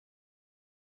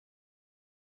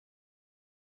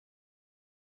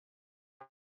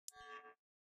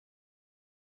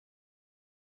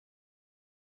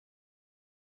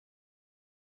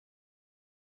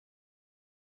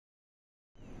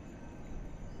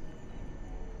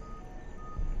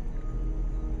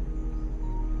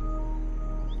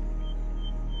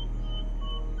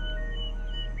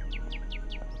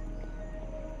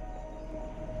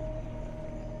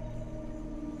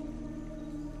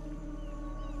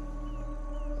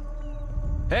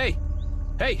Hey!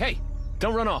 Hey, hey!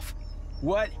 Don't run off.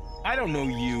 What? I don't know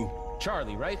you.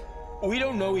 Charlie, right? We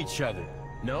don't know each other.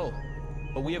 No,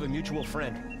 but we have a mutual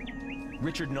friend.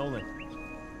 Richard Nolan.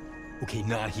 Okay,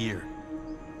 not here.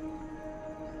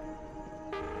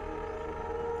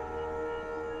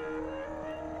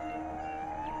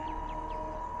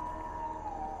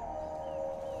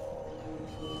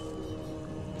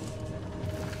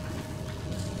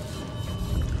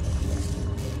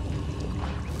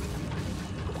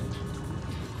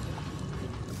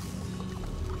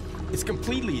 It's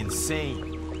completely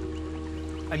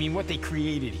insane. I mean, what they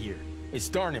created here, it's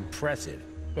darn impressive.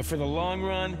 But for the long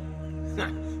run,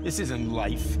 this isn't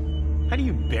life. How do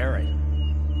you bear it?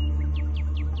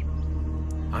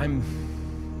 I'm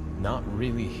not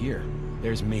really here.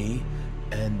 There's me,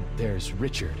 and there's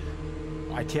Richard.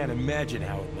 I can't imagine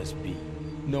how it must be,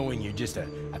 knowing you're just a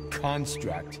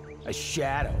construct, a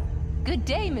shadow. Good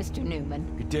day, Mr.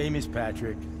 Newman. Good day, Miss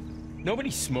Patrick. Nobody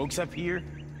smokes up here?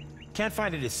 Can't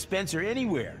find a dispenser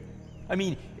anywhere. I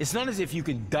mean, it's not as if you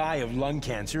can die of lung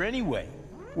cancer anyway.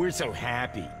 We're so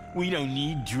happy. We don't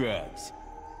need drugs.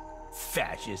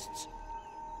 Fascists.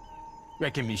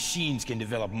 Reckon machines can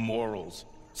develop morals.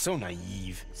 So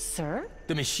naive. Sir?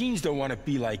 The machines don't want to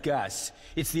be like us.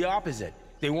 It's the opposite.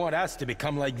 They want us to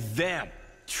become like them,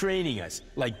 training us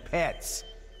like pets.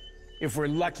 If we're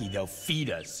lucky, they'll feed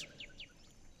us.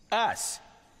 Us.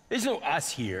 There's no us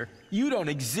here. You don't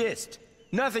exist.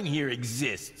 Nothing here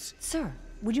exists. Sir,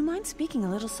 would you mind speaking a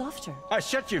little softer?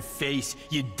 Shut your face,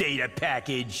 you data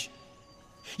package.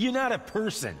 You're not a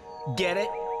person. Get it?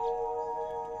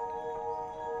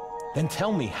 Then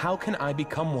tell me, how can I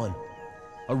become one?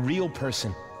 A real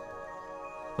person.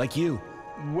 Like you.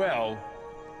 Well,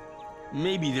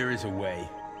 maybe there is a way.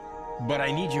 But I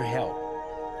need your help.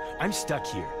 I'm stuck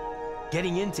here.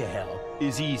 Getting into hell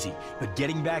is easy, but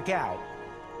getting back out...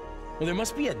 Well, there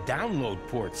must be a download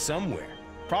port somewhere.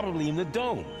 Probably in the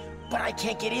dome. But I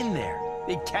can't get in there.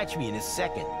 They'd catch me in a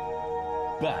second.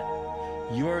 But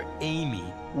your Amy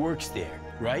works there,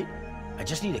 right? I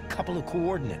just need a couple of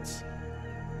coordinates.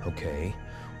 Okay,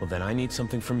 well then I need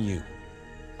something from you.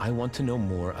 I want to know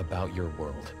more about your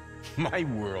world. My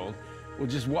world? Well,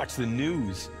 just watch the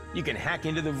news. You can hack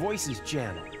into the Voices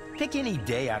channel. Pick any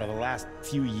day out of the last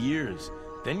few years.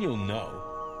 Then you'll know.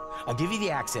 I'll give you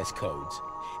the access codes.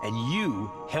 And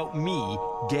you help me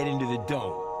get into the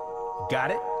dome.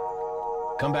 Got it?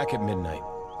 Come back at midnight.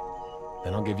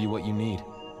 Then I'll give you what you need.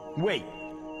 Wait,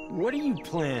 what are you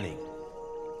planning?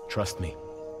 Trust me.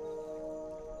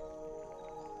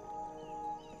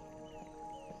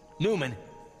 Newman,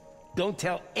 don't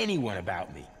tell anyone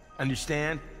about me.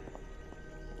 Understand?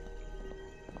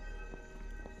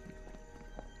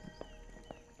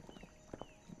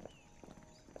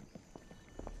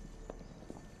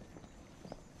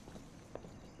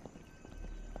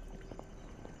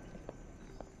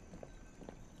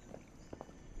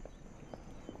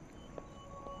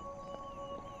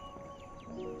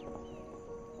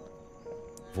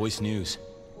 Voice News.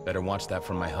 Better watch that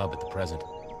from my hub at the present.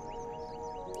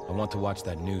 I want to watch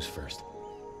that news first.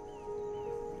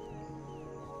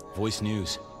 Voice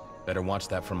News. Better watch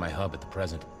that from my hub at the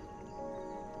present.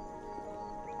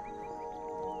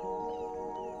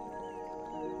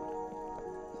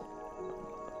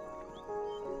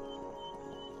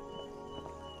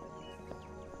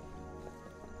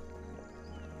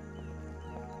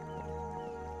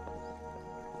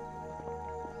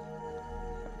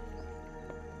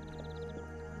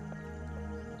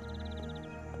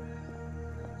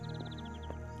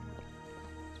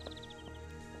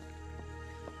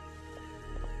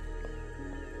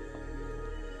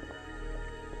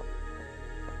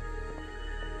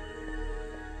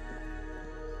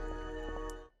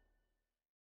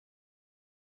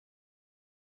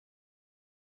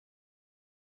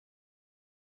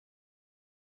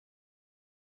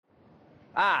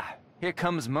 Ah, here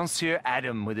comes Monsieur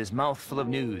Adam with his mouth full of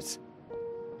news.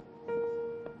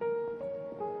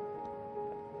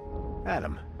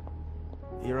 Adam,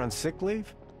 you're on sick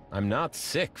leave? I'm not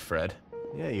sick, Fred.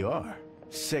 Yeah, you are.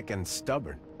 Sick and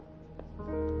stubborn.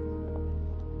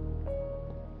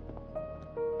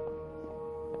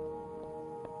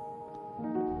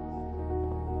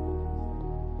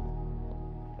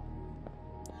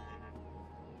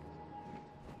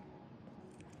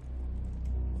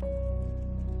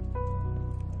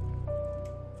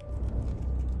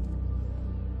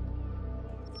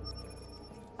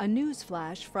 A news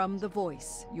flash from The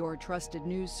Voice, your trusted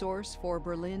news source for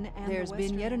Berlin and There's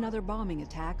been yet another bombing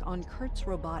attack on Kurtz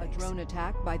Robotics. A drone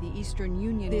attack by the Eastern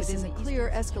Union this is a clear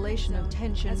escalation of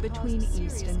tension between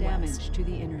East and damage to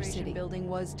the inner city. Building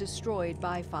was destroyed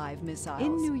by 5 missiles.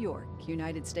 In New York,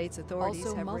 United States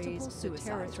authorities have raised the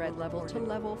terror threat level to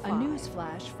level 5. A news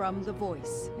flash from The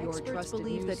Voice, your trusted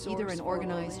believe that either an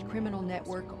organized criminal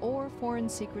network or foreign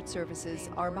secret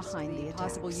services are behind the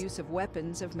possible use of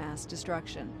weapons of mass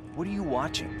destruction. What are you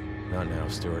watching? Not now,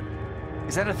 Stuart.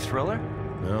 Is that a thriller?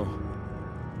 No.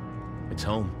 It's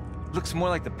home. Looks more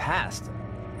like the past.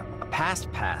 A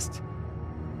past.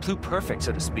 Pluperfect,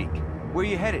 so to speak. Where are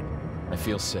you headed? I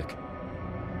feel sick.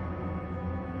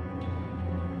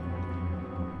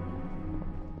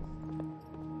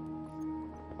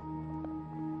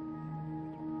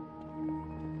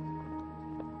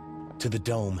 To the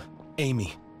dome.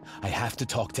 Amy. I have to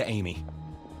talk to Amy.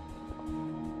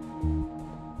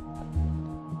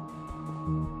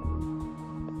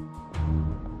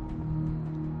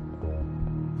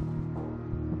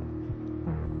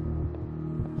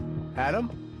 Adam?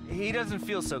 He doesn't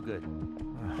feel so good.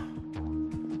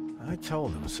 I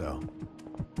told him so.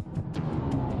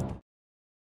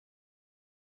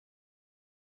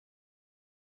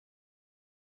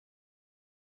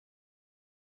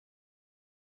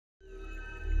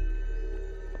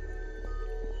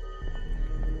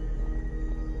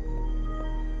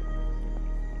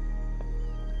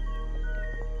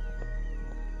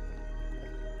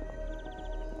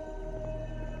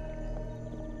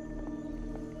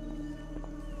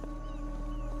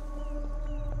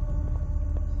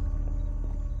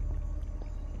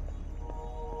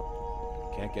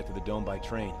 Can't get to the dome by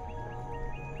train.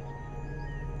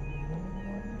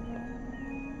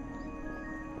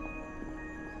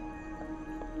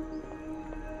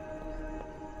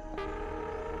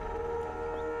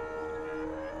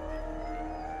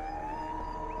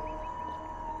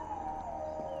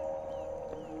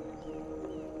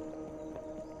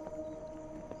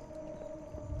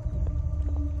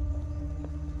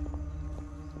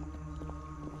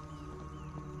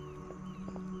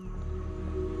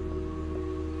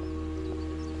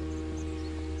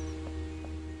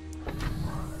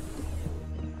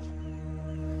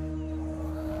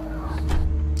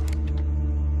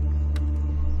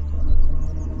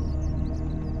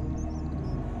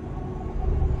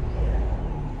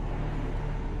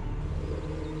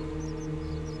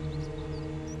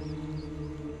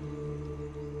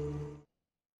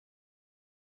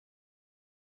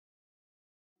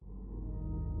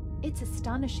 It's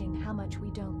astonishing how much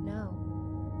we don't know.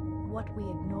 What we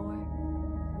ignore,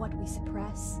 what we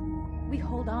suppress. We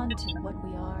hold on to what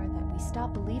we are, that we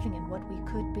stop believing in what we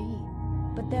could be.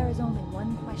 But there is only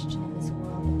one question in this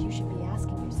world that you should be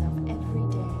asking yourself every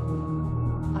day.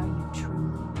 Are you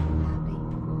truly happy?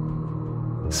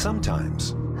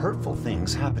 Sometimes, hurtful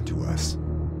things happen to us.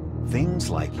 Things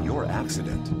like your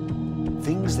accident.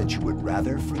 Things that you would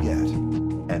rather forget.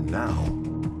 And now,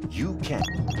 you can't.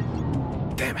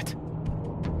 Damn it!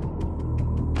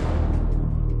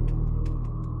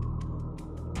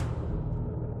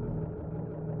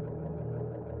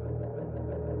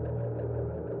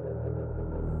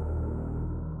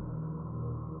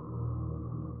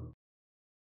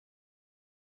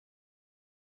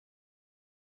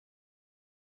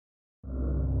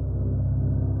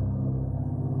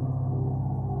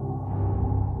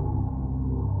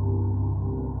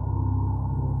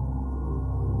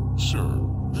 Sir,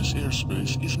 this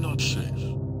airspace is not safe.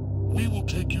 We will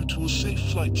take you to a safe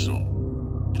flight zone.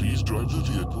 Please drive the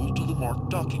vehicle to the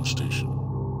marked docking station.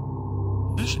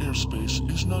 This airspace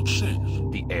is not safe.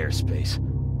 The airspace?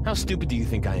 How stupid do you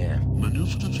think I am?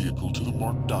 Maneuver the vehicle to the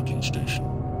marked docking station.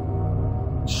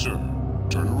 Sir,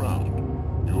 turn around.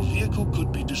 Your vehicle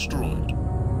could be destroyed.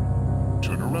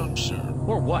 Turn around, sir.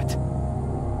 Or what?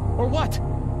 Or what?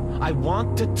 I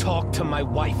want to talk to my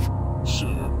wife.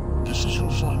 Sir, this is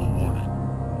your final warning.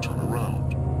 Turn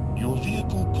around. Your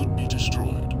vehicle could be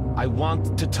destroyed. I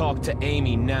want to talk to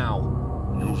Amy now.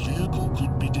 Your vehicle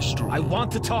could be destroyed. I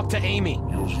want to talk to Amy.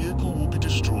 Your vehicle will be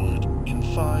destroyed in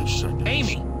 5 seconds.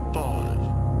 Amy!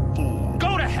 5, 4...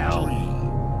 Go to hell! 3,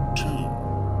 2,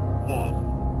 1...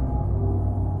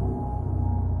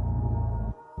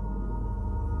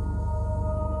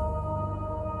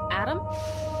 Adam?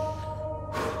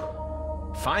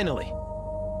 Finally.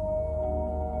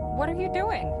 What are you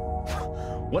doing?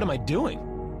 What am I doing?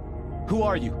 Who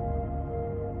are you?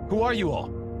 Who are you all?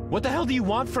 What the hell do you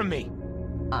want from me?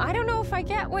 I don't know if I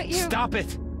get what you... Stop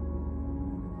it!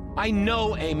 I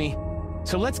know, Amy.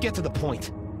 So let's get to the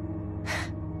point.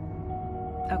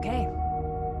 Okay.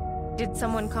 Did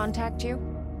someone contact you?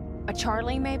 A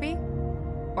Charlie, maybe?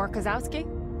 Or Kozowski?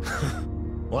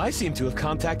 Well, I seem to have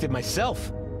contacted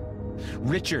myself.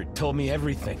 Richard told me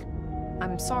everything.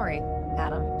 I'm sorry,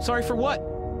 Adam. Sorry for what?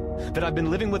 That I've been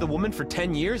living with a woman for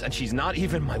 10 years and she's not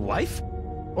even my wife?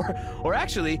 Or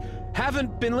actually,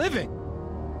 haven't been living.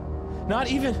 Not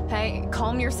even... Hey,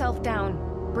 calm yourself down.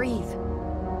 Breathe.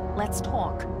 Let's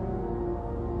talk.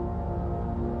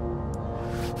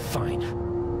 Fine.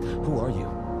 Who are you?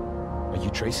 Are you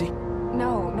Tracy?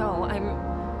 No,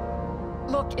 I'm...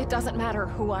 Look, it doesn't matter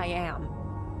who I am.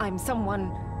 I'm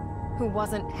someone who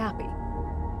wasn't happy.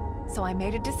 So I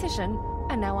made a decision,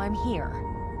 and now I'm here.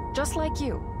 Just like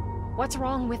you. What's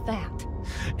wrong with that?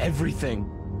 Everything.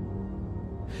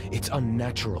 It's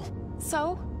unnatural.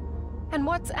 So? And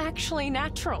what's actually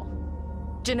natural?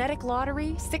 Genetic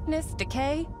lottery, sickness,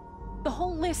 decay? The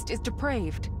whole list is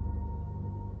depraved.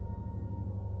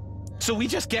 So we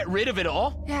just get rid of it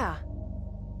all? Yeah.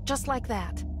 Just like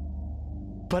that.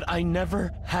 But I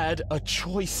never had a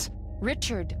choice.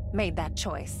 Richard made that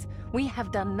choice. We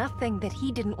have done nothing that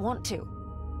he didn't want to.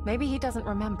 Maybe he doesn't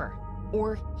remember.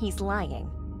 Or he's lying.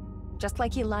 Just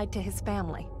like he lied to his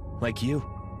family. Like you.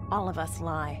 All of us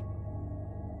lie.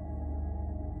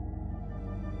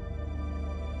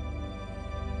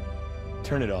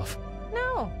 Turn it off.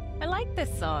 No, I like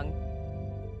this song.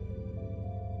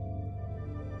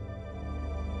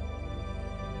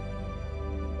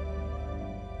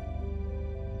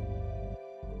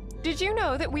 Did you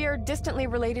know that we are distantly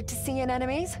related to sea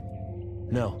anemones?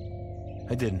 No,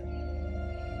 I didn't.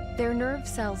 Their nerve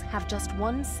cells have just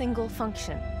one single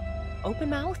function.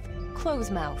 Open mouth, close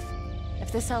mouth.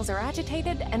 If the cells are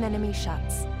agitated, an enemy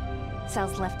shuts.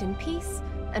 Cells left in peace,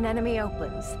 an enemy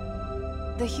opens.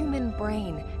 The human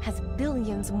brain has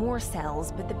billions more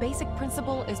cells, but the basic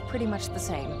principle is pretty much the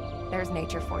same. There's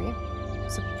nature for you.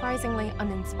 Surprisingly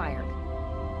uninspired.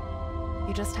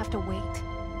 You just have to wait.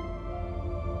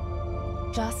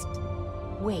 Just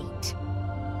wait.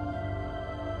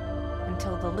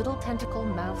 Until the little tentacle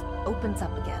mouth opens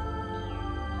up again.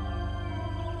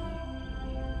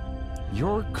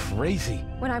 You're crazy.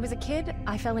 When I was a kid,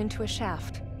 I fell into a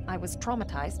shaft. I was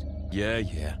traumatized.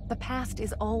 Yeah. The past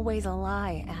is always a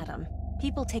lie, Adam.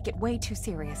 People take it way too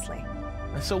seriously.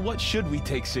 So what should we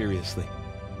take seriously?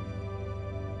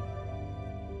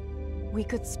 We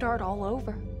could start all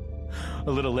over.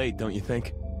 A little late, don't you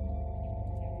think?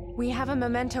 We have a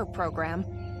memento program.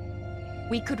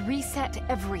 We could reset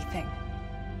everything.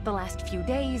 The last few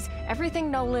days, everything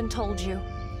Nolan told you.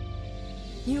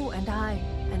 You and I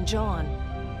and John,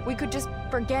 we could just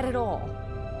forget it all.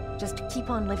 Just keep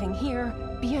on living here,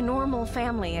 be a normal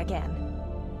family again.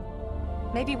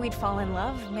 Maybe we'd fall in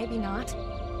love, maybe not.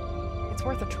 It's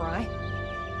worth a try.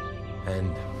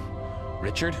 And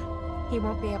Richard? He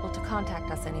won't be able to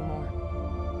contact us anymore.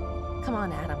 Come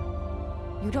on, Adam.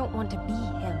 You don't want to be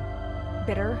him.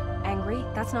 Bitter, angry,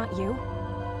 that's not you.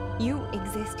 You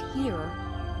exist here,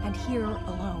 and here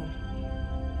alone.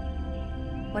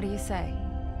 What do you say?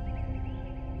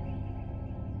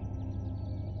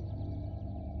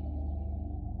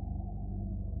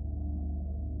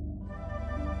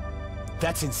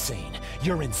 That's insane.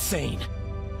 You're insane.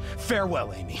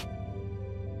 Farewell, Amy.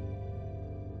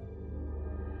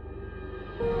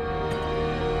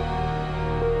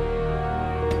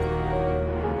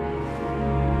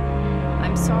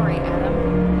 I'm sorry, Adam,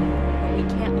 but we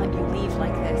can't let you leave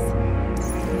like this.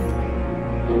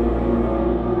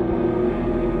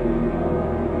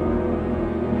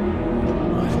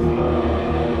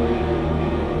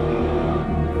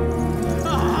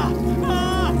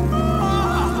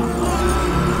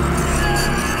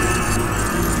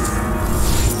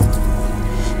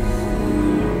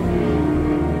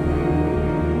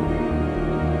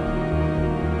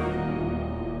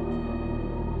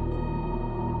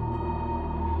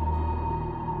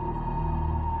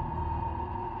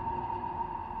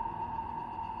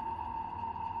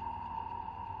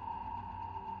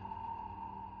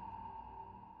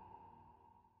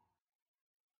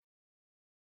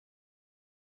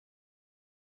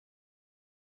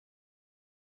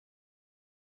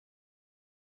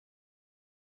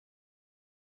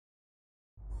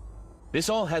 This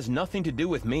all has nothing to do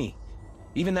with me.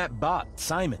 Even that bot,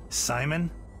 Simon. Simon?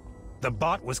 The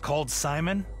bot was called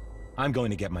Simon? I'm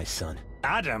going to get my son.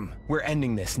 Adam! We're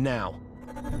ending this now.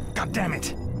 God damn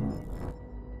it!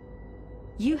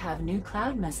 You have new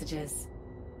cloud messages.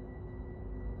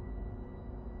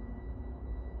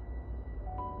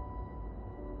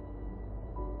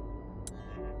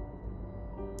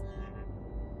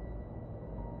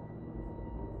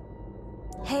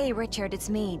 Hey, Richard, it's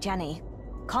me, Jenny.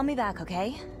 Call me back,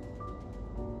 okay?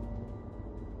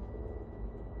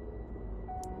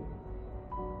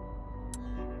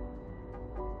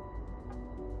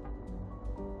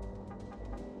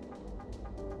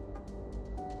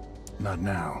 Not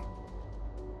now.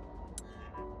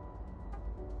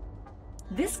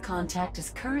 This contact is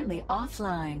currently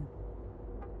offline.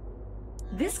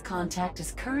 This contact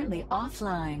is currently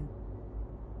offline.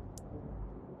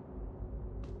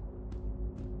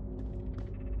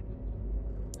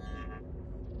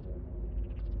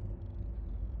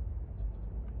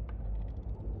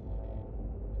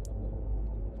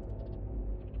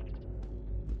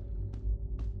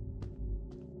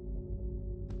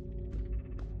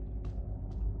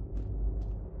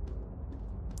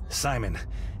 Simon,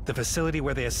 the facility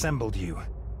where they assembled you,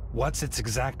 what's its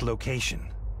exact location?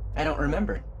 I don't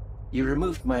remember. You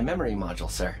removed my memory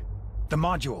module, sir. The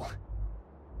module.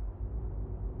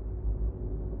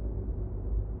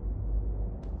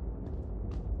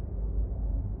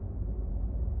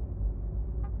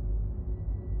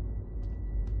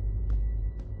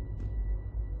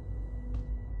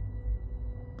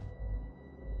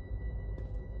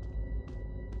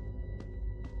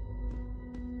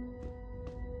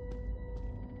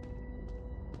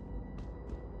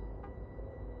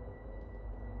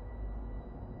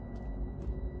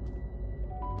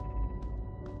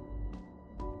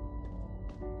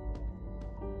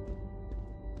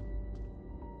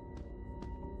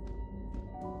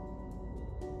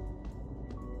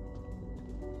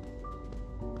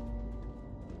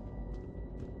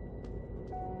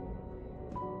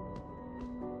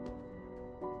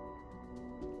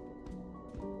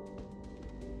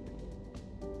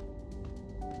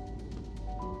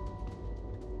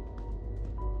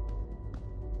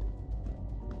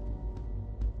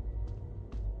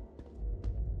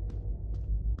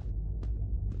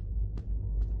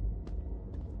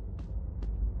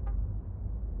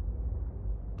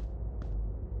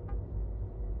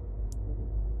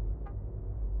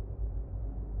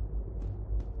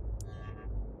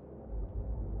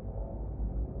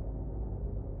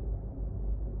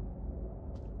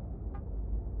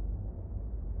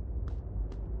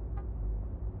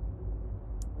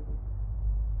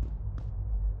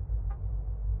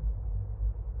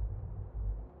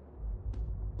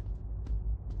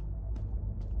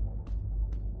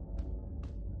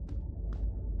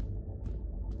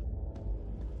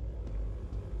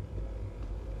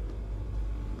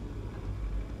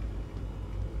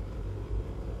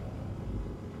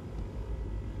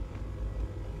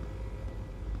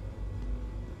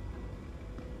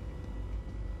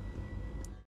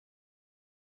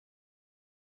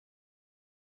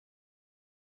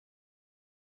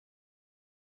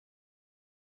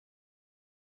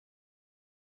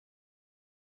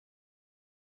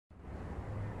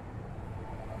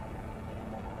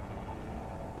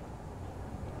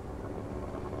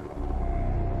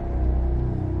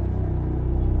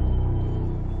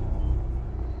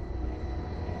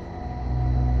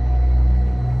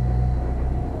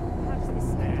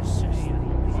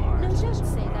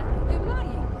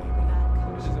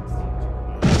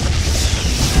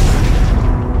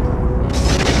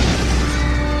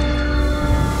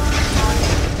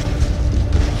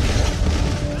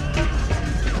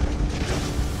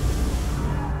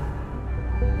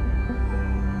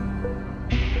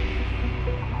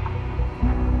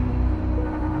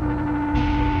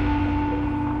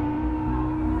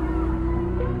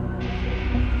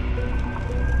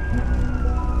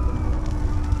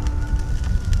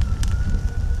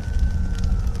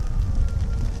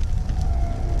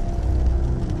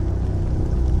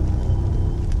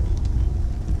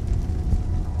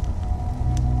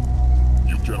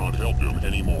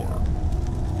 anymore.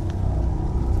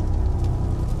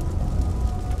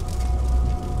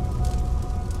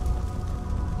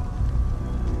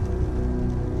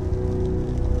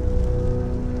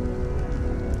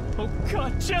 Oh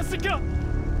God, Jessica!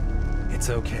 It's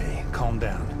okay. Calm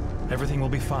down. Everything will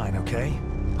be fine, okay?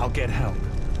 I'll get help.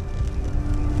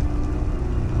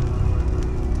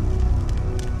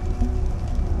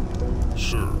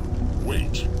 Sir,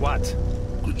 wait. What?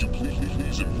 Could you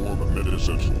please inform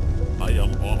MedEssential? I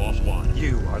am offline.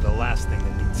 You are the last thing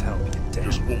that needs help, you damn.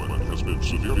 This woman has been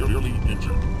severely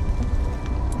injured.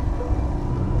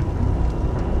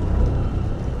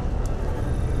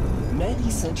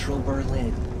 MedEssential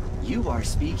Berlin. You are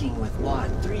speaking with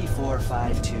WAD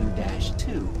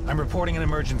 3452-2. I'm reporting an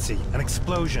emergency, an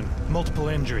explosion, multiple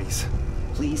injuries.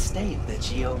 Please state the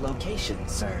geolocation,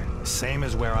 sir. Same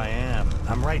as where I am.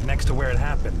 I'm right next to where it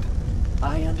happened.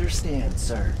 I understand,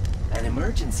 sir. An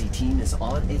emergency team is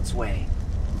on its way.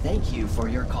 Thank you for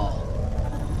your call.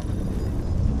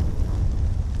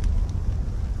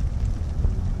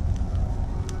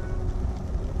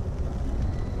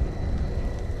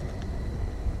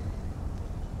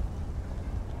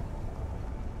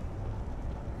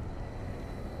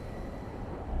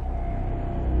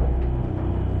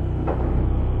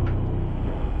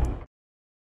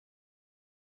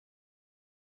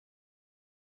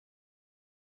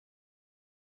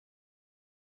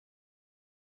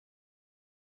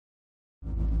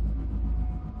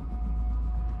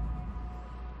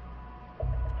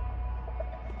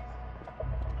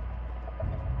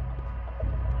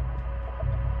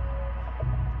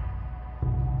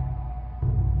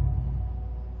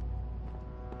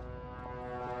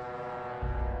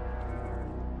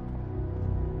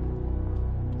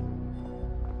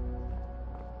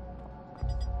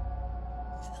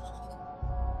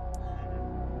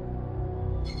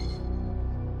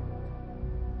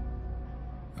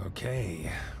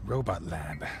 Okay, robot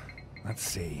lab. Let's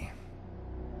see.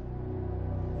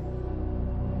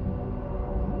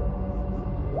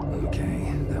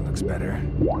 Okay, that looks better.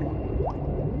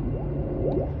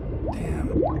 Damn.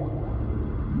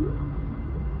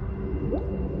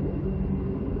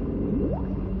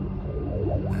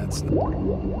 That's...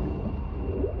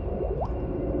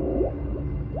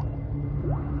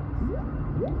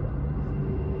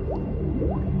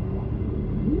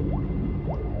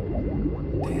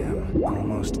 Damn,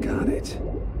 almost got it.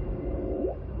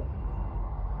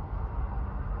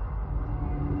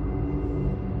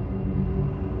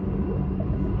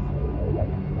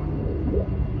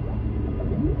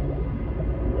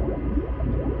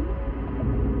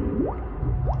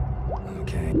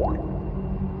 Okay.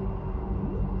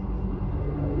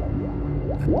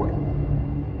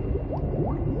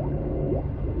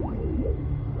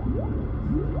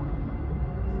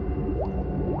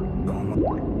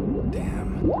 Damn.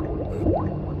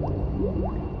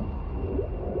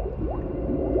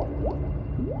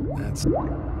 That's...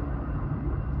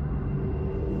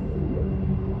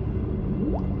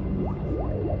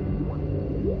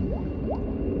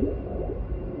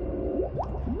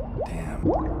 Damn.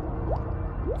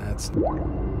 That's...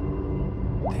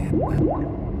 Damn.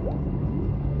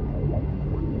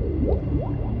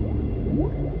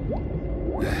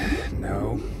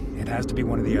 No, it has to be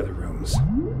one of the other rooms.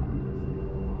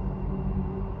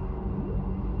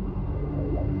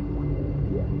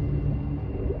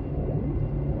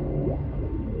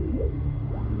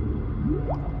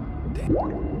 Damn.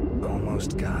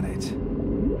 Almost got it.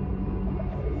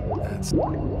 That's...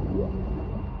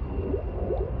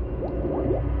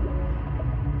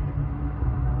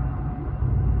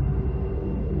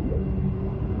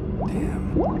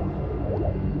 Damn.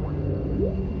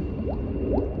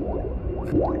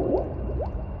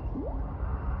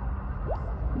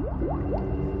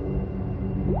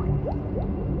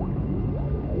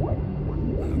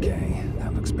 Okay,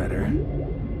 that looks better.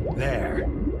 There.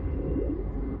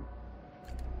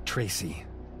 Tracy.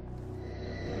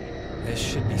 This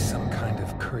should be some kind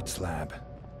of Kurtz lab.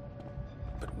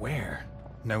 But where?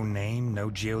 No name, no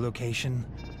geolocation?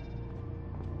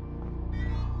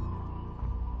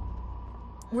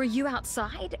 Were you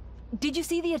outside? Did you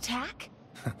see the attack?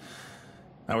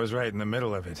 I was right in the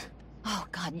middle of it. Oh,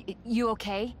 God, you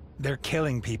okay? They're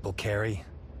killing people, Carrie.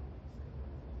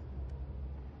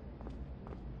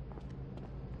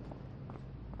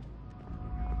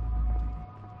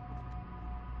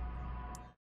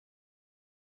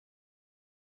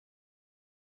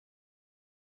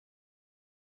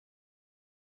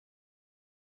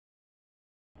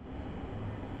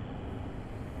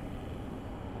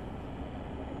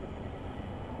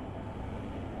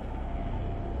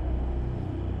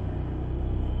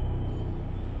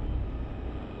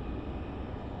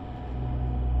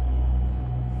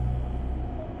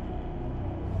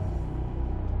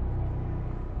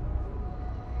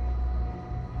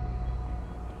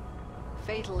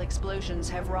 Fatal explosions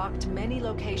have rocked many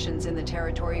locations in the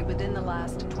territory within the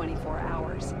last 24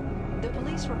 hours. The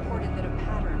police reported that a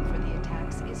pattern for the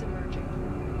attacks is emerging.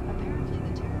 Apparently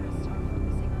the terrorists are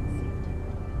focusing on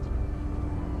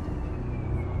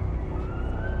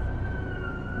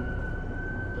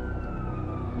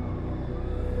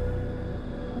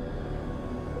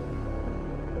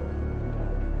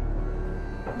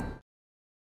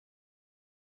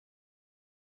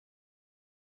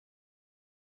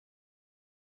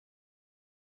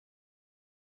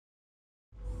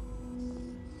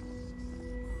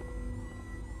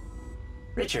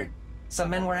Richard, some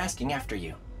men were asking after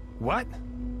you. What?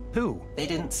 Who? They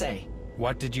didn't say.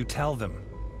 What did you tell them?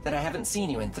 That I haven't seen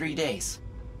you in 3 days.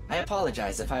 I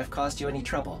apologize if I've caused you any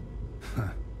trouble.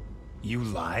 You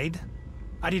lied?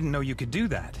 I didn't know you could do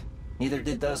that. Neither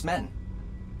did those men.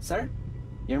 Sir,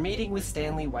 your meeting with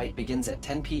Stanley White begins at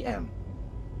 10 p.m.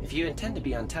 If you intend to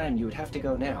be on time, you would have to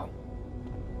go now.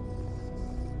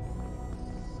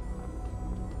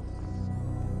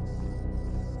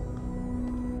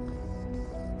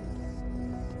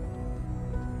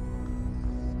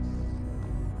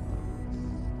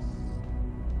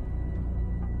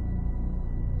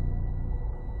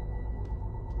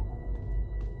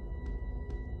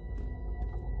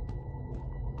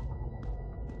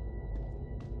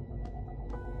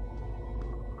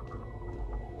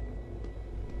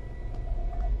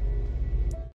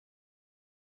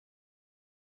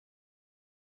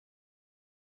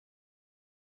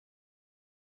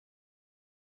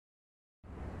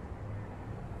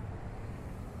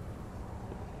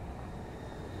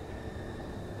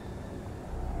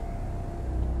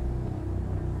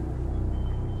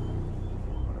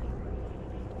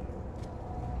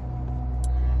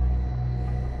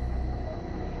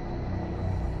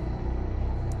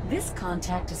 This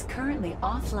contact is currently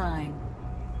offline.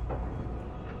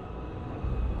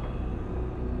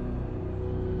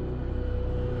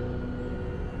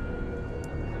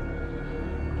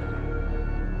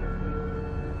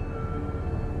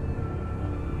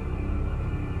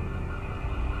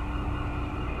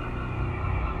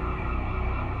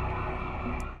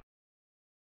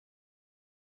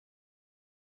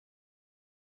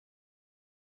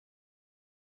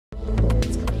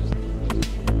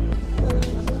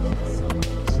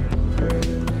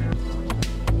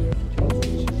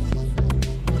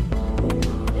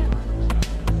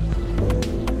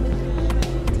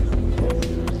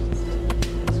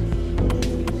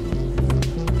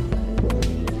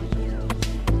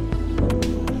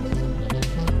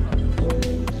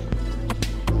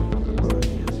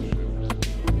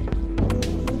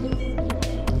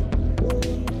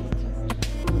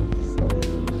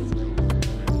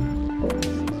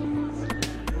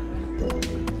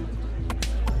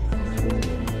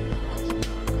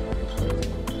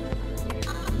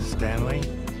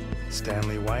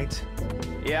 Stanley White?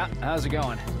 Yeah, how's it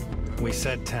going? We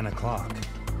said 10 o'clock.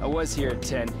 I was here at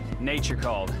 10. Nature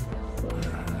called.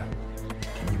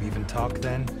 Can you even talk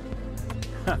then?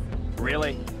 Huh,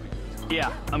 really?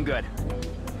 Yeah, I'm good.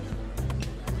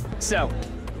 So,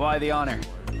 why the honor?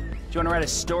 Do you want to write a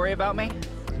story about me?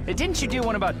 Hey, didn't you do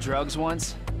one about drugs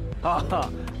once?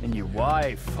 Oh, and your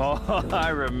wife. Oh, I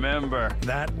remember.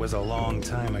 That was a long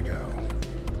time ago.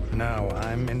 No,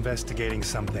 I'm investigating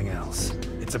something else.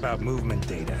 It's about movement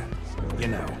data. You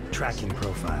know, tracking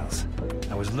profiles.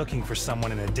 I was looking for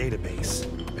someone in a database,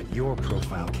 but your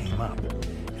profile came up,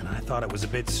 and I thought it was a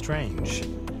bit strange.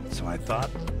 So I thought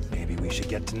maybe we should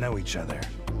get to know each other.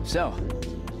 So,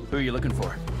 who are you looking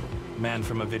for? Man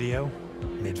from a video,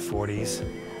 mid-40s.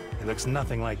 He looks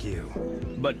nothing like you.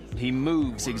 But he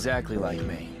moves exactly like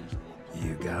me.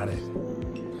 You got it.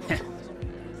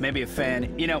 Maybe a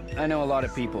fan. You know, I know a lot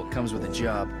of people. It comes with a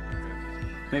job.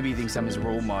 Maybe he thinks I'm his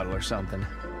role model or something.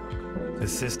 The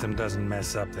system doesn't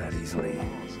mess up that easily.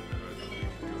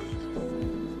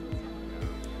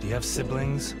 Do you have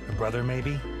siblings? A brother,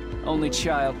 maybe? Only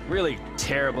child. Really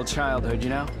terrible childhood, you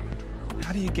know?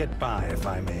 How do you get by, if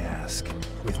I may ask?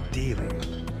 With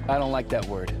dealing? I don't like that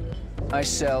word. I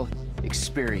sell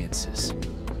experiences.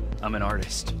 I'm an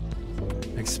artist.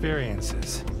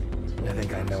 Experiences? I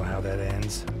think I know how that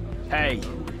ends. Hey,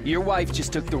 your wife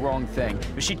just took the wrong thing.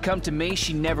 If she'd come to me,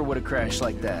 she never would have crashed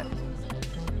like that.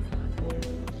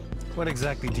 What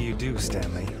exactly do you do,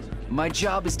 Stanley? My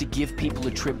job is to give people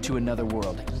a trip to another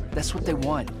world. That's what they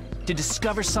want. To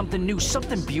discover something new,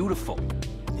 something beautiful.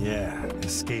 Yeah,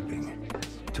 escaping.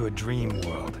 To a dream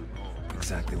world.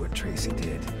 Exactly what Tracy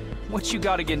did. What you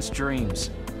got against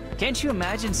dreams? Can't you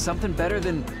imagine something better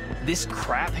than this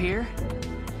crap here?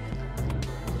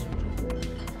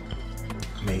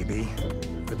 Maybe,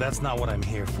 but that's not what I'm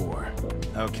here for.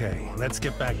 Okay, let's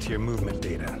get back to your movement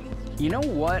data. You know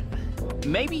what?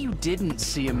 Maybe you didn't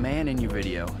see a man in your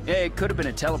video. It could have been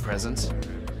a telepresence.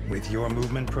 With your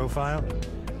movement profile?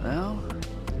 Well,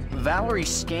 Valerie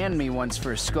scanned me once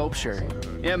for a sculpture.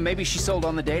 Yeah, maybe she sold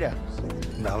on the data.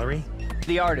 Valerie?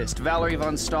 The artist, Valerie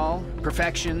von Stahl.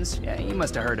 Perfections. Yeah, you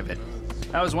must have heard of it.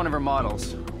 I was one of her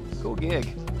models. Cool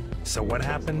gig. So what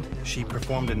happened? She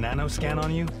performed a nanoscan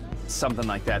on you? Something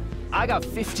like that. I got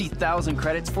 50,000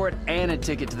 credits for it and a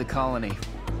ticket to the colony.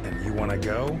 And you want to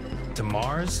go? To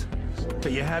Mars?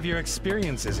 But you have your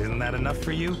experiences, isn't that enough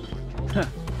for you?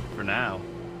 For now.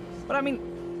 But I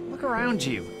mean, look around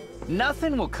you.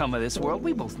 Nothing will come of this world,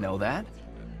 we both know that.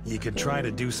 You could try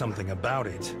to do something about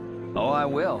it. Oh, I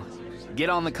will. Get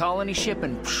on the colony ship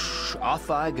and off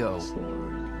I go.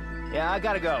 Yeah, I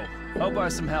gotta go. Hope I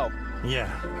have some help.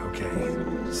 Yeah,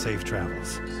 okay. Safe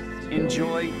travels.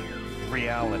 Enjoy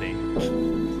reality.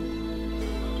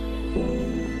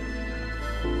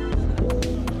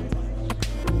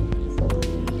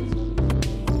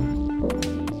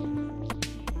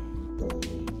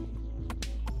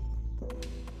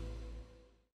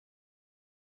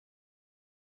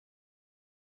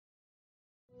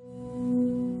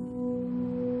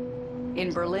 In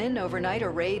Berlin, overnight, a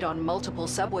raid on multiple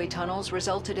subway tunnels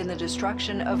resulted in the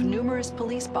destruction of numerous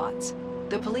police bots.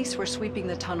 The police were sweeping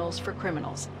the tunnels for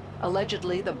criminals.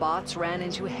 Allegedly, the bots ran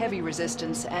into heavy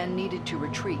resistance and needed to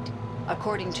retreat.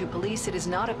 According to police, it is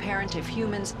not apparent if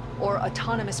humans or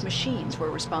autonomous machines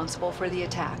were responsible for the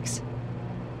attacks.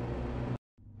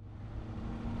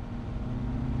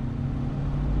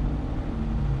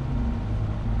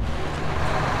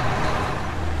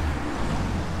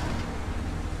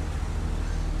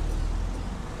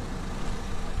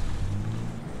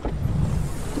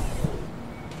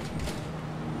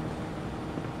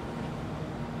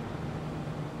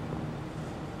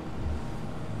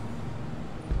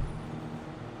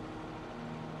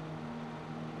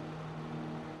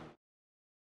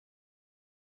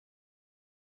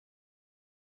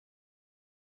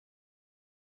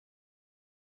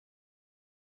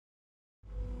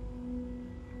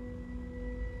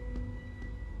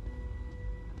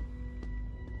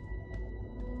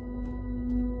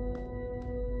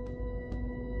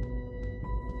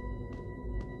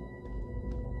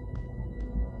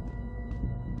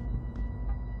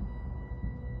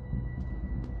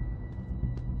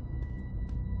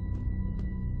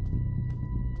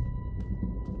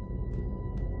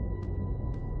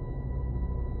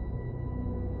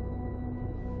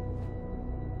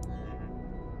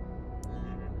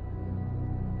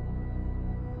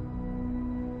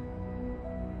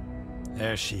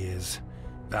 There she is.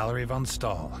 Valerie von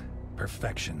Stahl.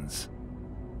 Perfections.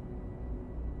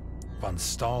 Von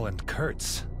Stahl and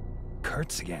Kurtz.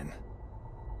 Kurtz again.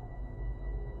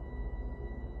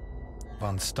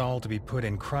 Von Stahl to be put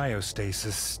in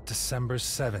cryostasis December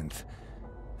 7th.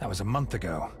 That was a month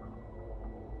ago.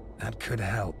 That could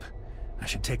help. I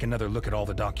should take another look at all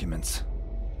the documents.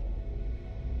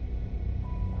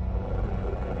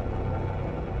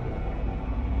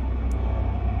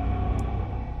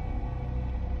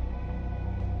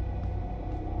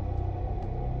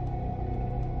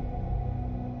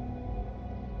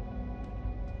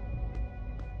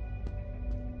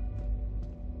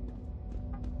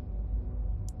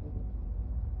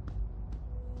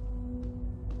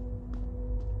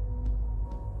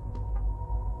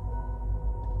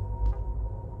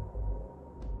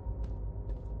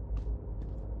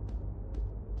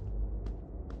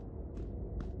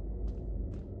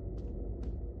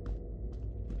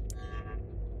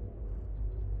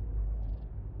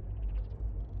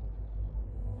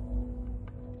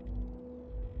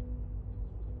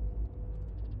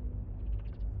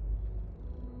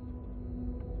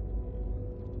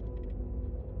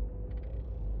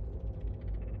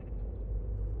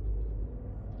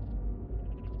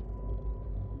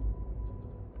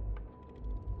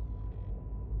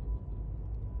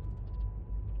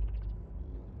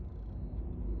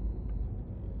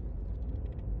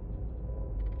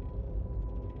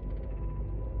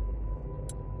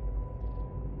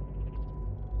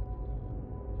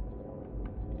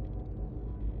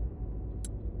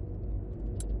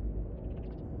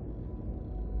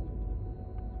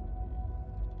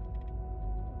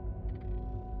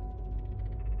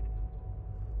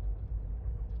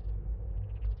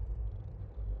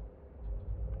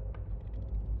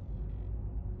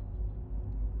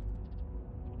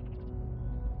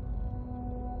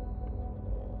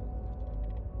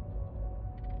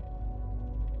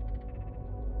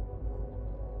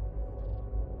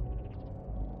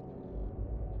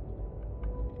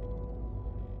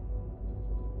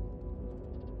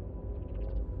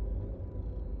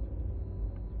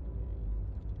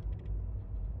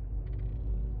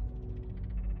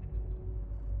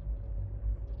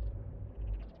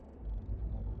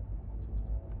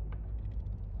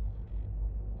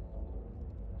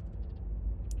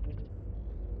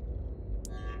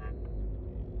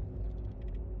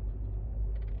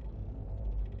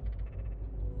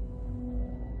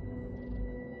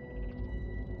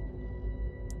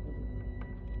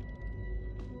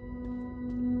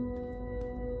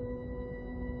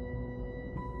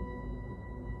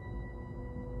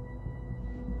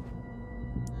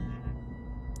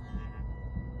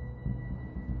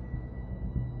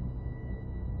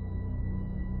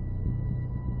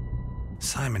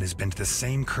 Simon has been to the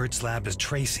same Kurtz lab as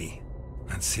Tracy.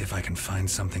 Let's see if I can find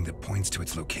something that points to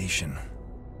its location.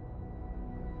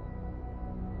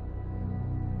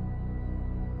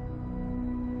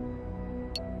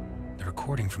 The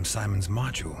recording from Simon's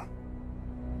module.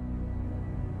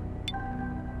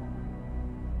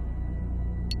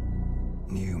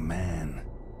 New man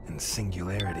and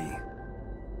singularity.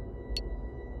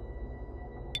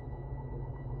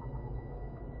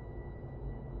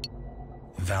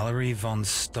 Valerie von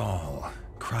Stahl,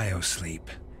 cryosleep,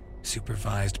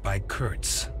 supervised by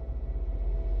Kurtz.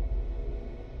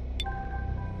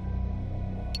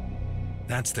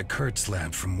 That's the Kurtz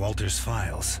lab from Walter's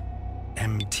files.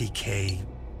 MTK...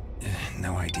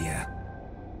 no idea.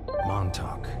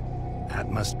 Montauk. That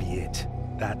must be it.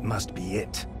 That must be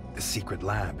it. The secret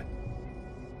lab.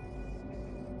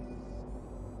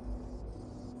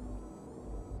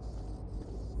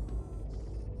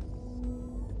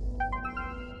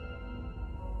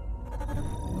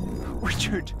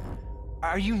 Richard,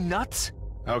 are you nuts?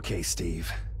 Okay,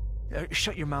 Steve.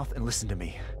 Shut your mouth and listen to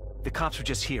me. The cops were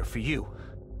just here for you.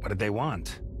 What did they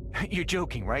want? You're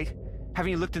joking, right?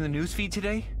 Haven't you looked in the newsfeed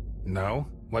today? No.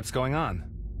 What's going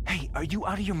on? Hey, are you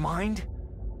out of your mind?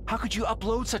 How could you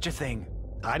upload such a thing?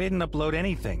 I didn't upload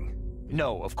anything.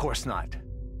 No, of course not.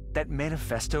 That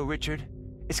manifesto, Richard,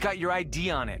 it's got your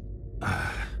ID on it.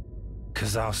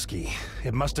 Kozowski.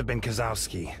 It must have been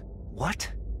Kozowski.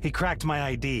 What? He cracked my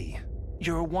ID.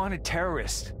 You're a wanted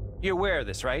terrorist. You're aware of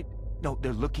this, right? No,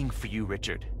 they're looking for you,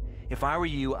 Richard. If I were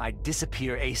you, I'd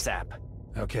disappear ASAP.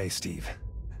 Okay, Steve.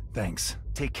 Thanks.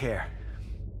 Take care.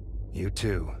 You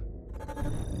too.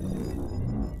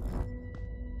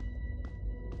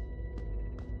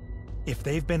 If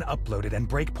they've been uploaded and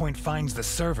Breakpoint finds the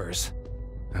servers,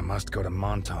 I must go to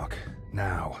Montauk,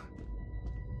 now.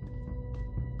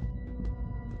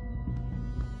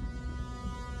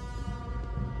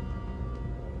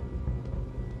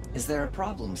 Is there a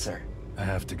problem, sir? I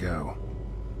have to go.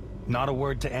 Not a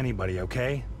word to anybody,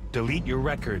 okay? Delete your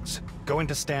records. Go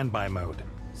into standby mode.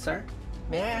 Sir,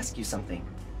 may I ask you something?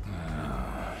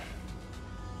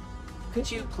 Could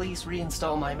you please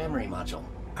reinstall my memory module?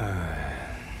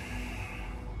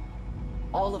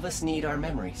 All of us need our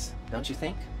memories, don't you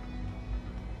think?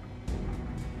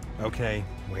 Okay,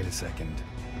 wait a second.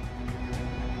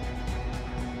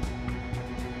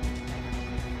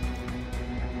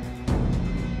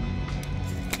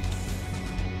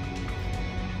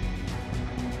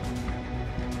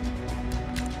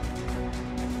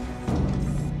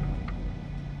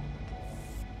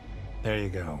 There you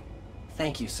go.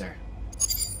 Thank you, sir.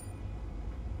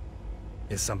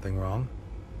 Is something wrong?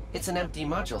 It's an empty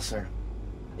module, sir.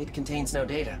 It contains no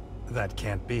data. That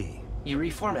can't be. You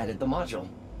reformatted the module.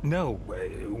 No,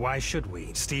 why should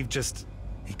we? Steve just...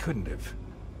 he couldn't have.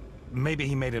 Maybe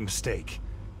he made a mistake.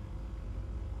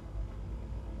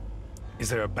 Is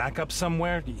there a backup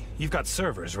somewhere? You've got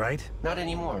servers, right? Not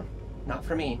anymore. Not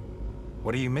for me.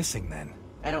 What are you missing then?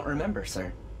 I don't remember,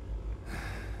 sir.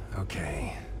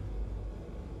 Okay.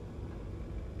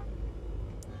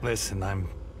 Listen,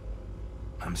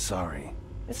 I'm sorry.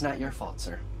 It's not your fault,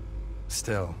 sir.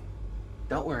 Still.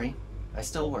 Don't worry. I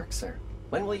still work, sir.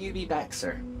 When will you be back,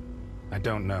 sir? I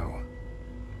don't know.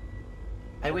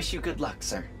 I wish you good luck,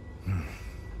 sir.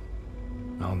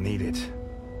 I'll need it.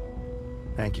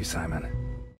 Thank you, Simon.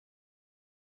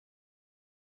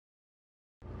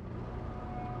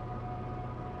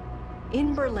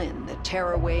 In Berlin, the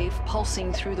terror wave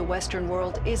pulsing through the Western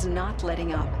world is not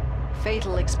letting up.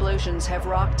 Fatal explosions have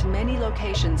rocked many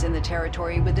locations in the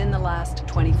territory within the last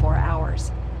 24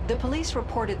 hours. The police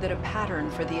reported that a pattern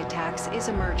for the attacks is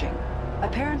emerging.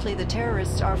 Apparently, the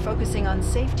terrorists are focusing on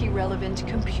safety-relevant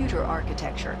computer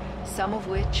architecture, some of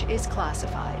which is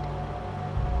classified.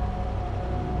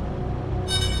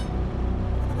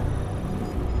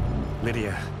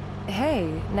 Lydia.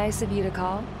 Hey, nice of you to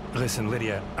call. Listen,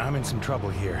 Lydia, I'm in some trouble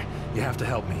here. You have to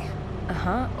help me.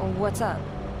 Uh-huh. What's up?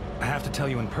 I have to tell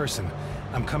you in person.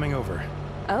 I'm coming over.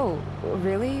 Oh,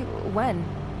 really? When?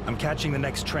 I'm catching the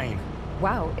next train.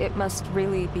 Wow, it must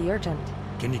really be urgent.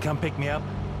 Can you come pick me up?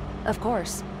 Of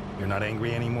course. You're not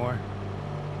angry anymore?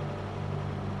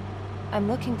 I'm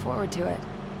looking forward to it.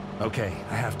 Okay,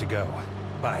 I have to go.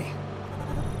 Bye.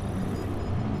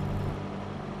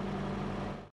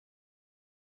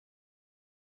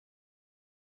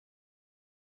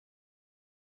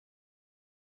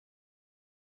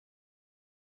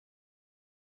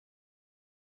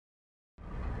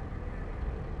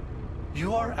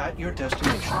 You are at your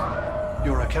destination.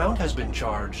 Your account has been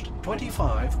charged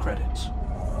 25 credits.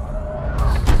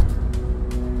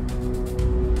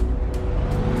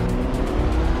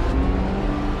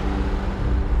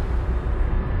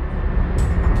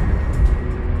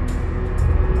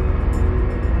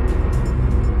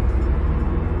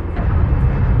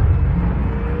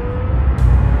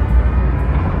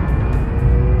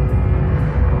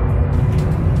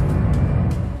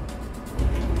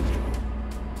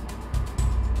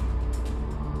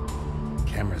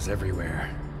 Cameras everywhere.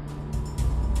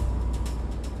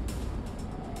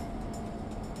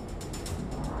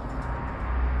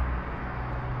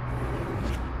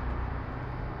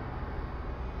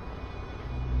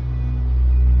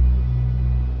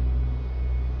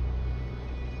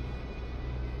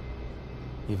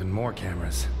 Even more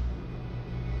cameras.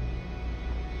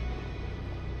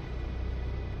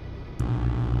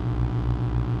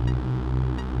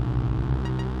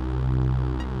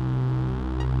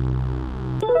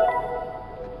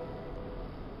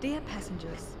 Dear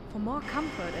passengers, for more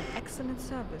comfort and excellent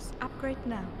service, upgrade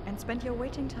now and spend your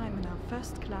waiting time in our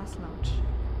first-class lounge.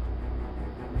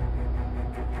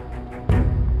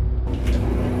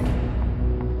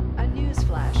 A news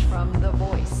flash from The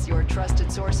Voice, your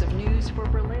trusted source of news for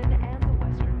Berlin and the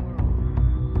Western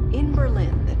world. In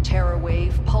Berlin, the terror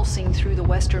wave pulsing through the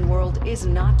Western world is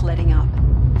not letting up.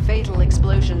 Fatal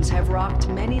explosions have rocked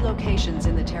many locations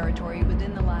in the territory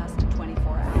within the last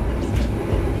 24 hours.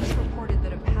 Police reported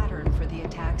that a pattern for the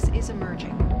attacks is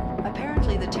emerging.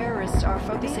 Apparently, the terrorists are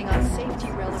focusing on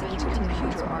safety-relevant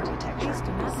computer architecture,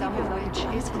 some of which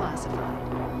is classified.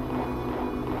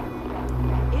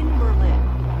 In Berlin,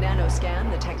 Nanoscan,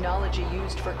 the technology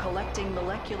used for collecting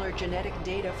molecular genetic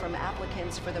data from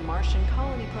applicants for the Martian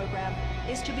colony program,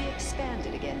 is to be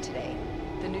expanded again today.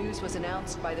 The news was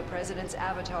announced by the President's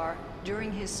avatar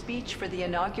during his speech for the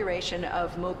inauguration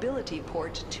of Mobility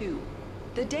Port 2.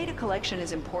 The data collection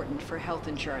is important for health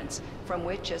insurance, from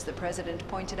which, as the President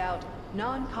pointed out,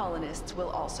 non-colonists will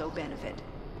also benefit.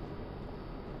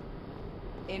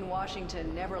 In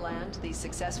Washington, Neverland, the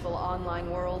successful online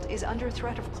world is under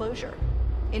threat of closure.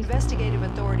 Investigative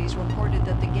authorities reported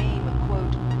that the game,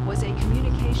 quote, was a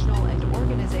communicational and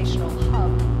organizational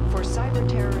hub for cyber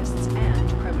terrorists and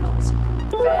criminals.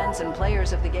 Fans and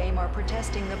players of the game are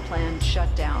protesting the planned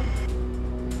shutdown.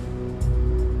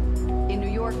 In New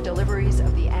York, deliveries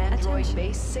of the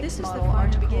Android-based 6 model are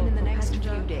to begin in the next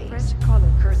few days.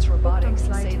 Kurtz Robotics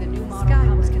say the new model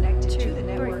comes connected to the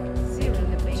network,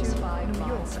 making the base 5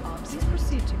 bots obsolete. Please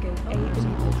proceed to gate A Individual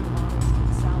models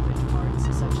can salvage parts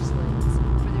such as limbs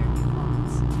for their new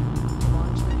bots. To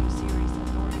launch the new series,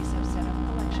 authorities have set up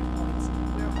collection points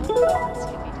where old bots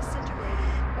can be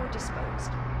disintegrated or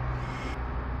disposed.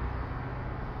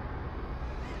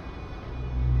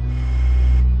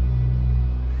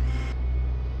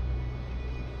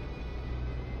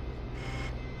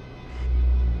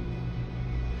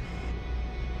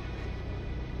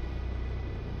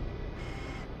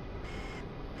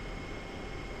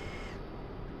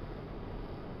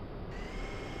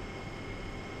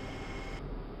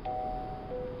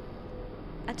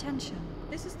 Attention,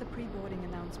 this is the pre-boarding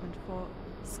announcement for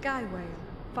Skywhale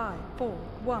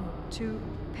 5412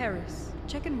 Paris.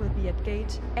 Check-in will be at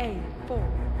gate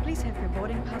A4. Please have your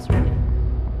boarding pass ready.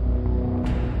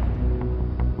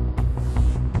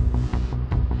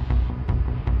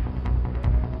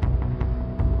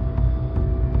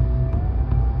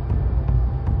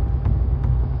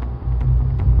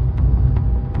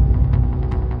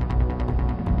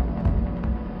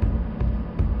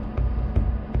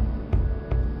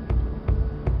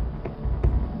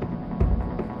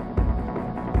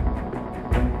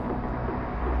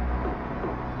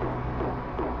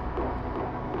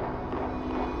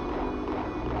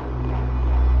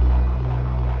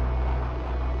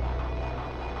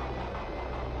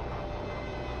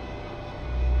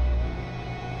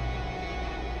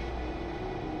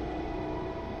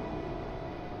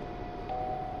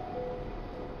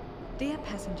 Dear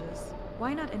passengers,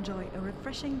 why not enjoy a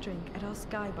refreshing drink at our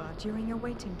Skybar during your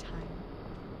waiting time?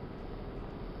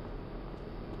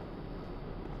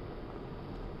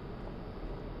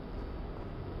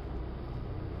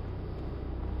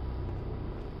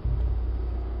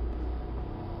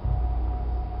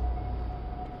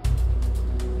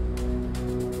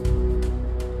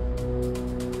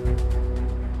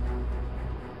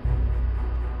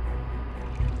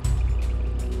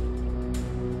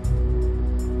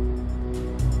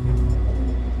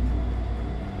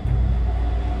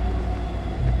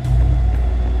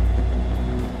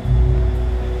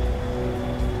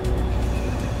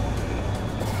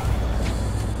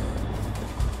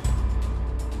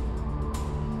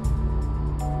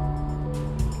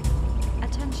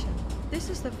 This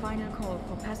is the final call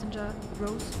for passenger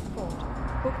Rose Ford,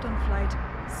 booked on flight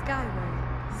Skyway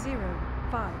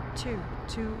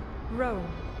 0522 Rome.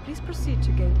 Please proceed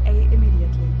to gate A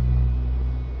immediately.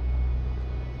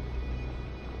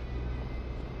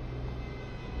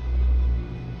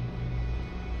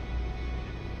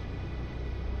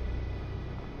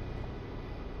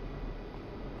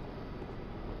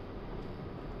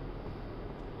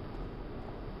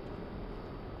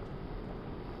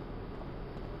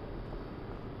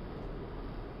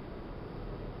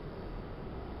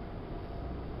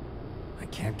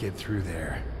 Can't get through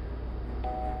there.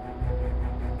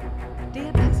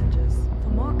 Dear passengers, for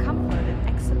more comfort and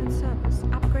excellent service,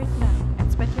 upgrade now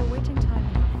and spend your waiting time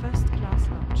in our first-class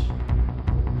lounge.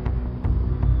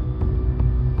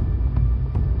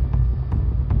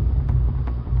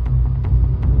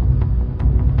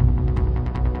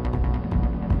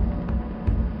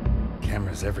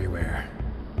 Cameras everywhere.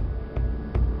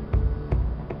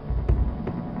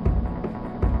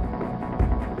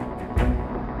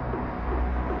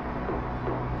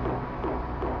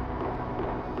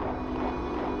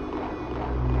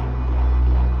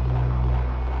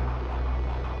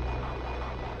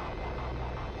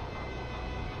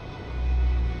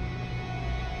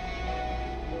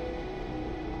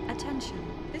 Attention,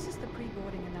 this is the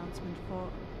pre-boarding announcement for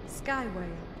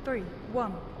Skyway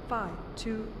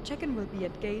 3152. Check-in will be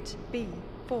at gate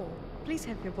B4. Please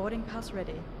have your boarding pass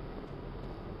ready.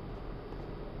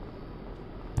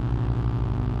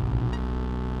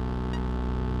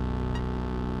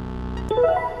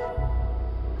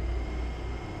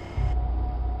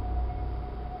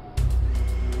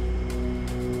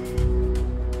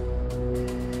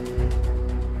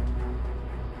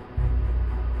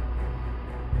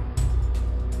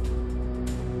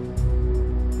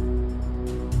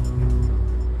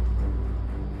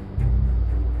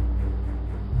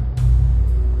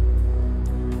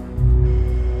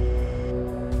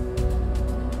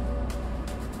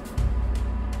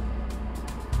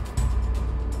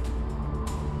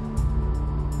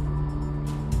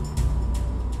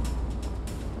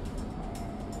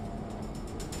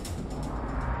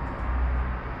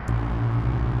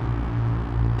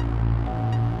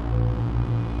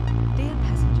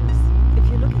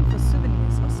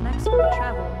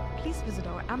 please visit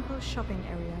our ample shopping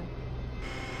area.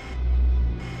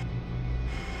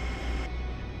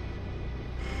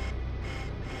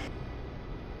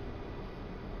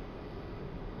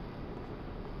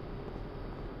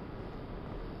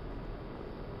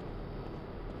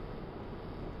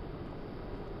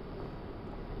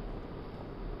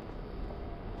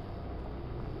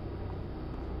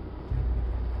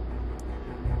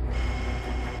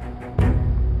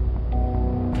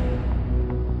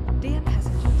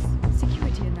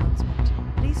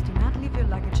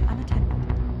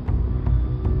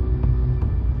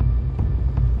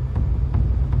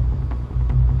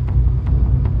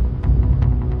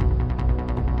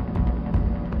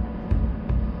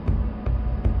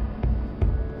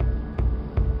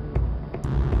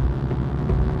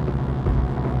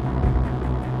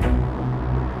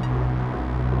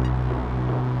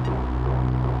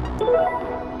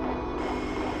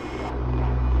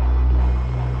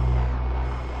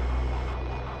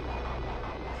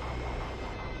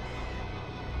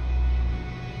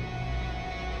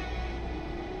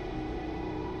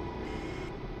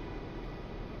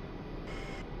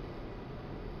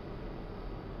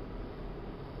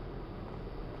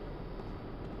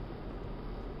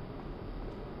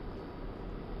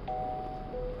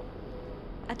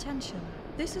 Attention,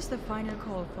 this is the final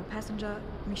call for passenger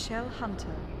Michelle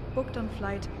Hunter, booked on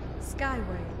flight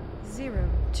Skyway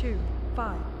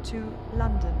 0252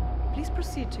 London. Please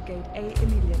proceed to gate A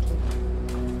immediately.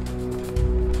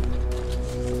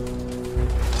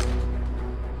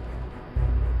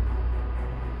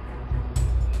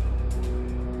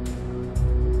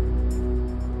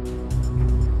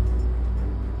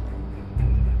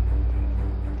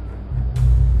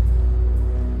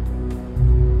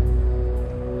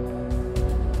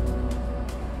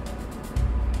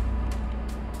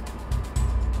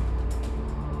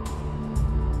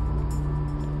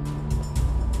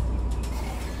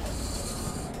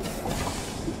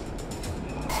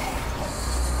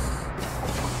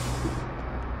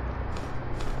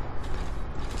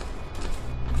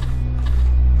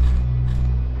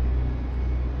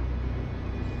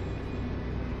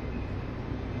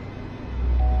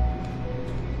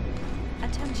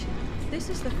 This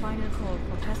is the final call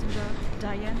for passenger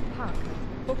Diane Parker,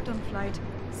 booked on flight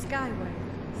Skyway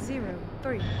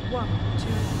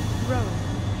 0312 Rome.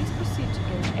 Please proceed to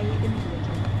gate A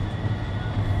immediately.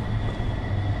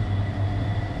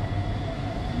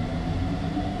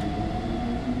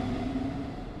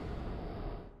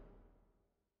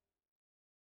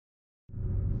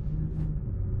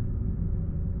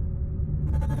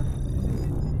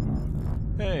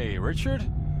 Hey, Richard?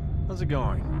 How's it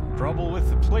going? Trouble with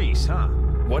the police, huh?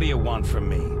 What do you want from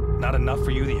me? Not enough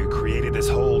for you that you created this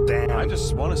whole damn... I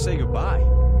just want to say goodbye.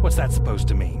 What's that supposed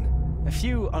to mean? A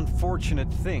few unfortunate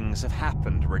things have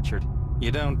happened, Richard.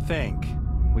 You don't think?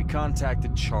 We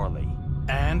contacted Charlie.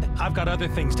 And I've got other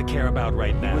things to care about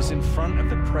right now. He was in front of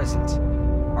the present.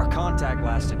 Our contact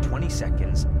lasted 20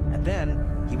 seconds, and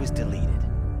then he was deleted.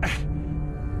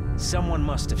 Someone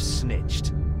must have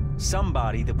snitched.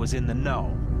 Somebody that was in the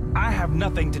know. I have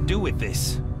nothing to do with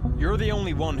this. You're the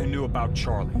only one who knew about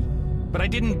Charlie. But I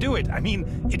didn't do it. I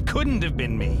mean, it couldn't have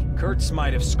been me. Kurtz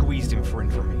might have squeezed him for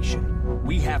information.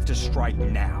 We have to strike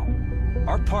now.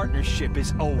 Our partnership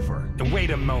is over.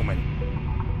 Wait a moment.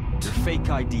 Your fake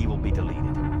ID will be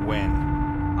deleted. When?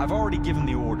 I've already given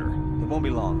the order. It won't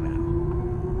be long now.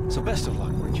 So best of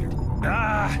luck, Richard.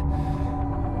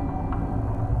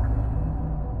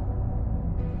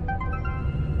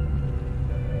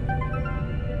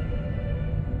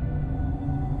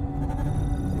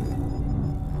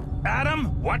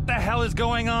 Adam, what the hell is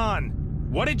going on?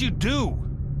 What did you do?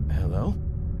 Hello?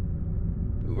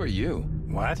 Who are you?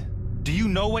 What? Do you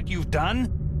know what you've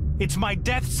done? It's my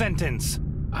death sentence.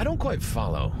 I don't quite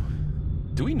follow.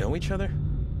 Do we know each other?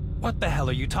 What the hell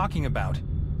are you talking about?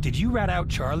 Did you rat out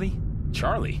Charlie?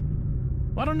 Charlie?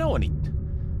 I don't know any...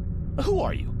 Who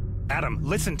are you? Adam,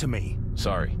 listen to me.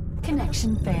 Sorry.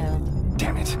 Connection failed.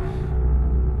 Damn it.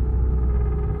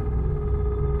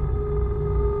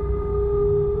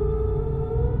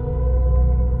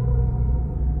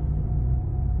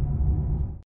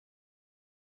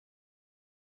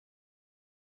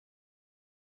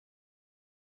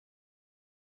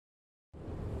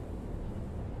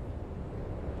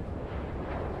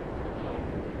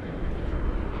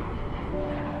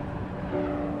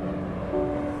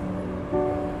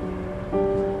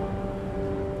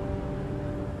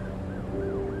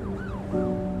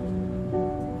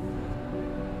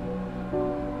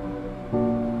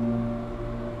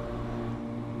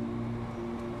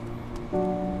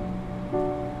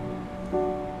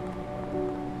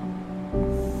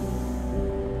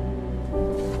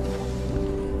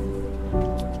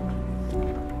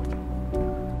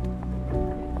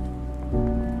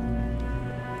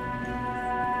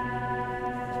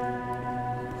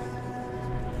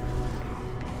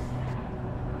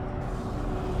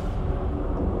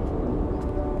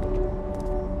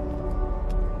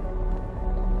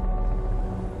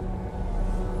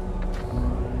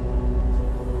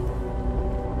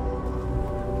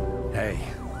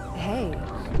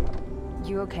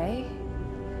 okay?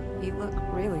 You look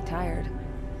really tired.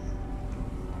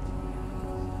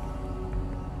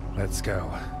 Let's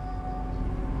go.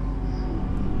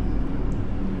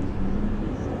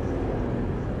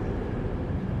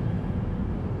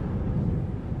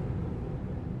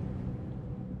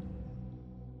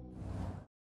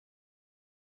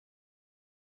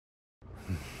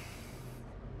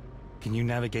 Can you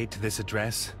navigate to this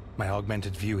address? My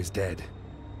augmented view is dead.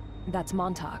 That's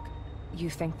Montauk. You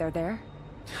think they're there?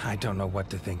 I don't know what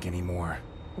to think anymore.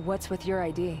 What's with your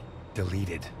ID?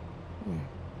 Deleted.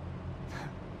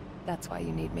 That's why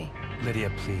you need me.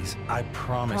 Lydia, please. I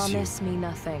promise you. Promise me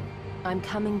nothing. I'm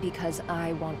coming because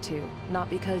I want to, not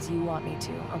because you want me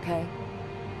to, okay?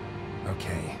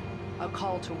 Okay. A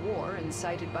call to war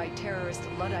incited by terrorist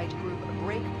Luddite group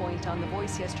Breakpoint on The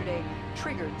Voice yesterday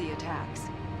triggered the attacks.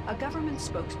 A government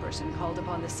spokesperson called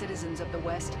upon the citizens of the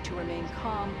West to remain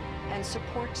calm and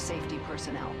support safety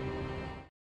personnel.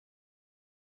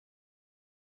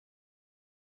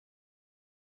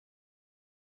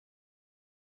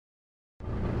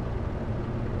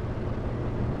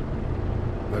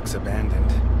 Looks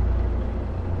abandoned.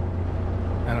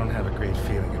 I don't have a great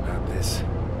feeling about this.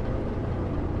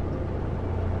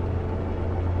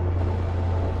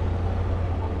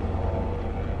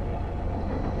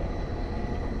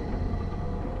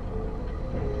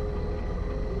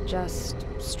 Just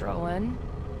stroll in?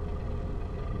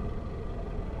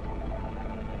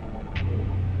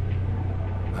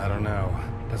 I don't know.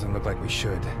 Doesn't look like we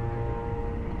should.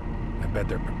 I bet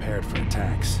they're prepared for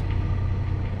attacks.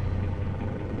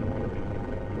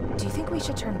 Do you think we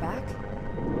should turn back?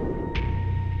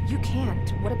 You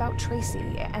can't. What about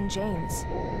Tracy and James?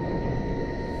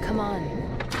 Come on.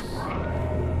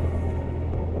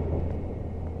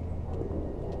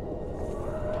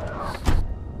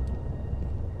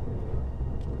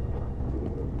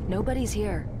 Nobody's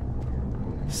here.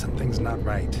 Something's not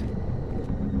right.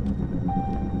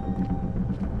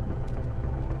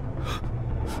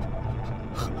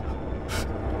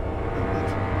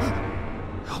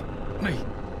 Help me.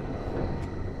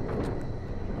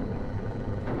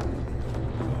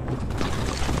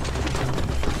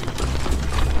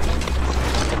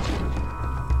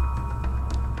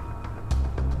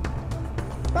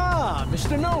 Ah,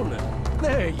 Mr. Nolan.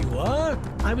 There you are.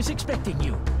 I was expecting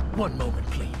you. One moment,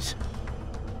 please.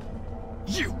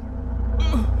 You!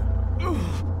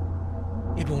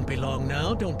 It won't be long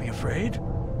now, don't be afraid.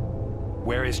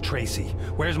 Where is Tracy?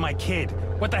 Where's my kid?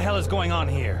 What the hell is going on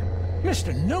here?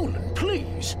 Mr. Nolan,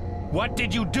 please. What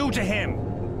did you do to him?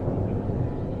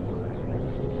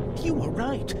 You were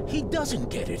right. He doesn't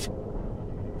get it.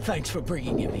 Thanks for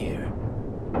bringing him here.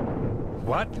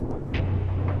 What?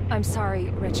 I'm sorry,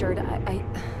 Richard.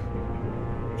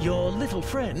 Your little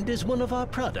friend is one of our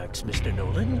products, Mr.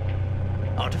 Nolan.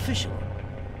 Artificial.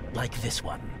 Like this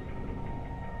one.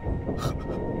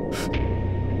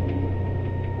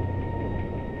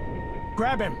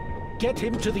 Grab him. Get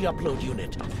him to the upload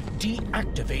unit.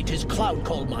 Deactivate his cloud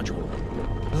call module.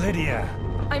 Lydia!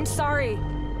 I'm sorry.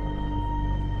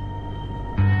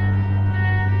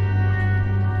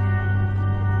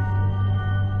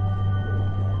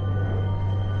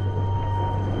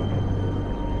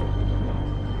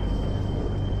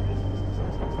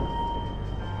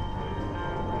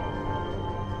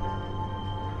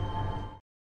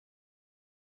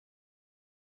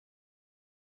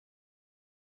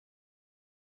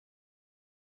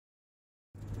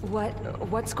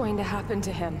 What's going to happen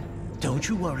to him? Don't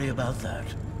you worry about that.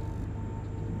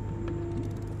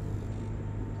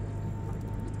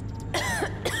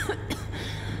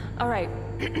 All right,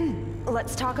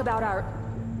 let's talk about our...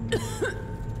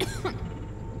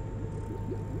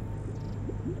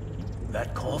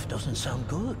 That cough doesn't sound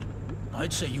good.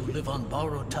 I'd say you live on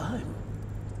borrowed time.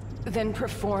 Then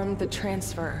perform the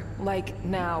transfer, like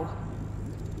now.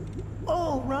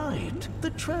 All right, the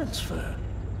transfer.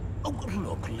 Oh,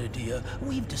 look, Lydia,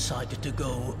 we've decided to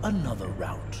go another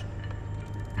route.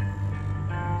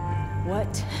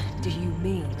 What do you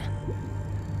mean?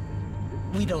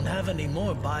 We don't have any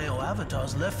more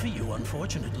bio-avatars left for you,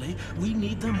 unfortunately. We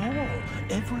need them all,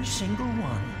 every single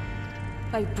one.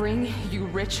 I bring you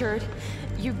Richard.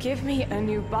 You give me a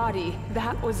new body.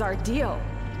 That was our deal.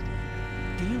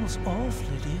 Deal's off,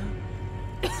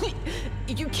 Lydia.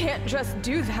 You can't just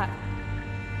do that.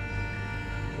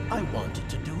 I wanted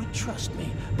to do it, trust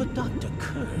me, but Dr.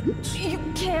 Kurtz... You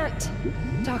can't!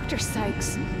 Dr.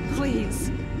 Sykes, please.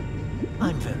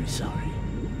 I'm very sorry.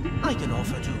 I can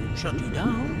offer to shut you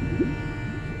down.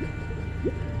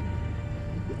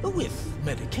 With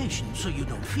medication, so you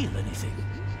don't feel anything.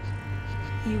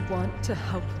 You want to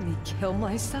help me kill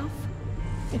myself?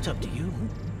 It's up to you.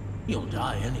 You'll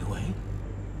die anyway.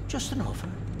 Just an offer.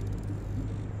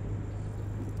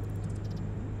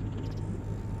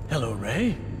 Hello,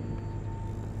 Ray?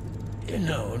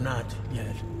 No, not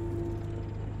yet.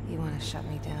 You want to shut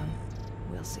me down?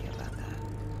 We'll see about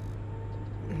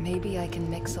that. Maybe I can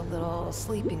mix a little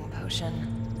sleeping potion.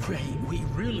 Ray, we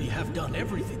really have done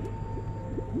everything.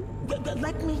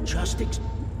 Let me just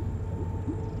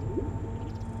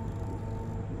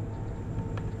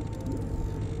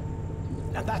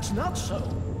Now that's not so.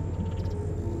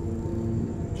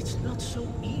 It's not so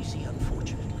easy,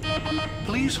 unfortunately.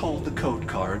 Please hold the code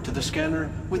card to the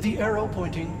scanner with the arrow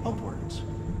pointing upwards.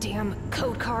 Damn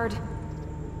code card.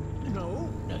 No,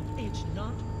 it's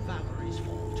not Valerie's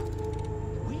fault.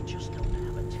 We just don't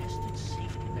have a tested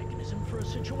safety mechanism for a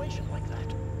situation like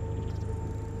that.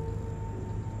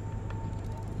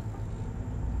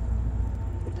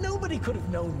 Nobody could have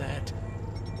known that.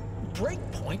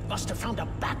 Breakpoint must have found a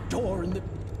back door in the...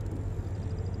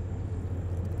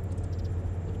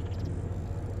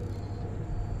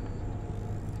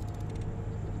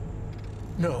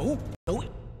 No,